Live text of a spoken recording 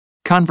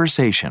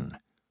Conversation.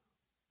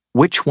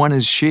 Which one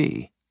is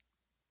she?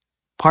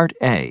 Part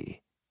A.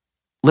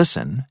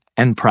 Listen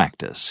and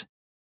practice.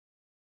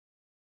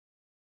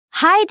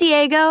 Hi,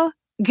 Diego.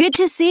 Good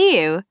to see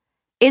you.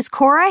 Is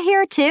Cora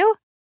here too?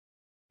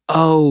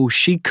 Oh,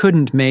 she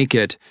couldn't make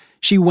it.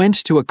 She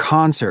went to a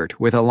concert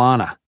with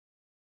Alana.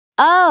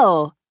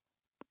 Oh,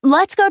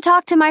 let's go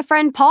talk to my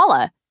friend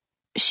Paula.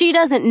 She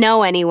doesn't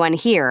know anyone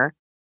here.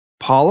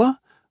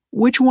 Paula?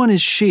 Which one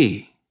is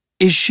she?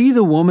 Is she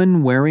the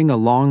woman wearing a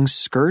long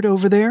skirt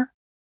over there?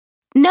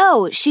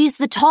 No, she's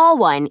the tall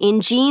one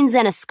in jeans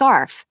and a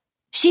scarf.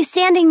 She's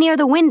standing near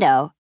the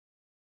window.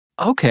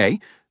 Okay,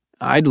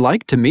 I'd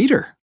like to meet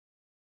her.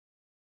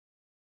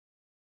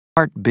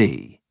 Part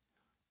B.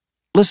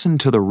 Listen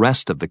to the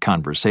rest of the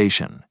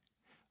conversation.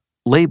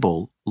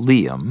 Label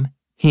Liam,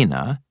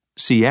 Hina,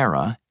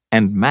 Sierra,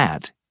 and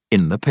Matt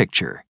in the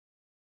picture.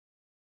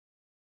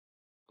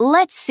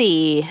 Let's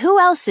see, who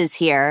else is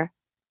here?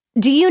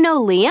 Do you know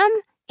Liam?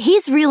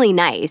 He's really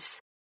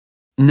nice.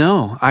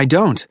 No, I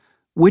don't.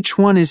 Which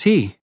one is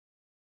he?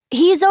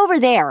 He's over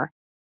there.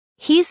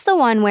 He's the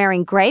one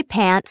wearing gray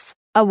pants,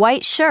 a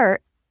white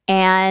shirt,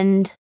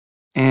 and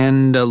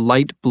a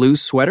light blue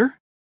sweater?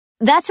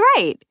 That's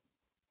right.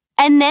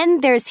 And then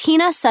there's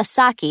Hina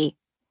Sasaki.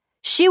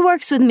 She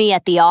works with me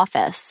at the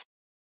office.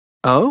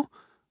 Oh?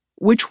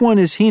 Which one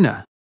is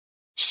Hina?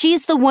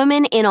 She's the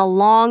woman in a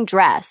long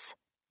dress.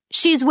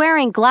 She's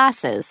wearing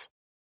glasses.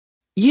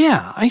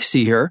 Yeah, I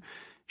see her.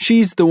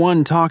 She's the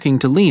one talking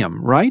to Liam,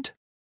 right?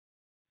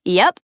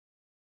 Yep.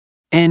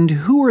 And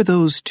who are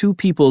those two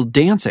people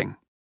dancing?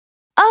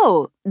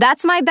 Oh,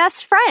 that's my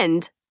best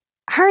friend.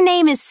 Her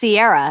name is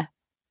Sierra.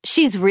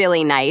 She's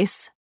really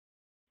nice.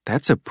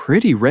 That's a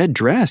pretty red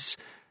dress.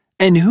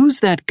 And who's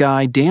that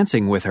guy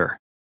dancing with her?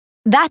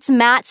 That's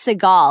Matt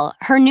Segal,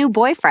 her new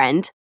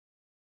boyfriend.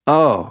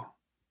 Oh,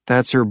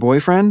 that's her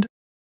boyfriend?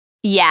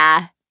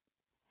 Yeah.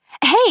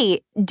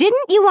 Hey,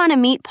 didn't you want to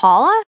meet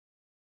Paula?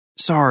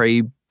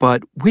 Sorry,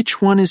 but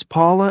which one is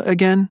Paula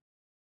again?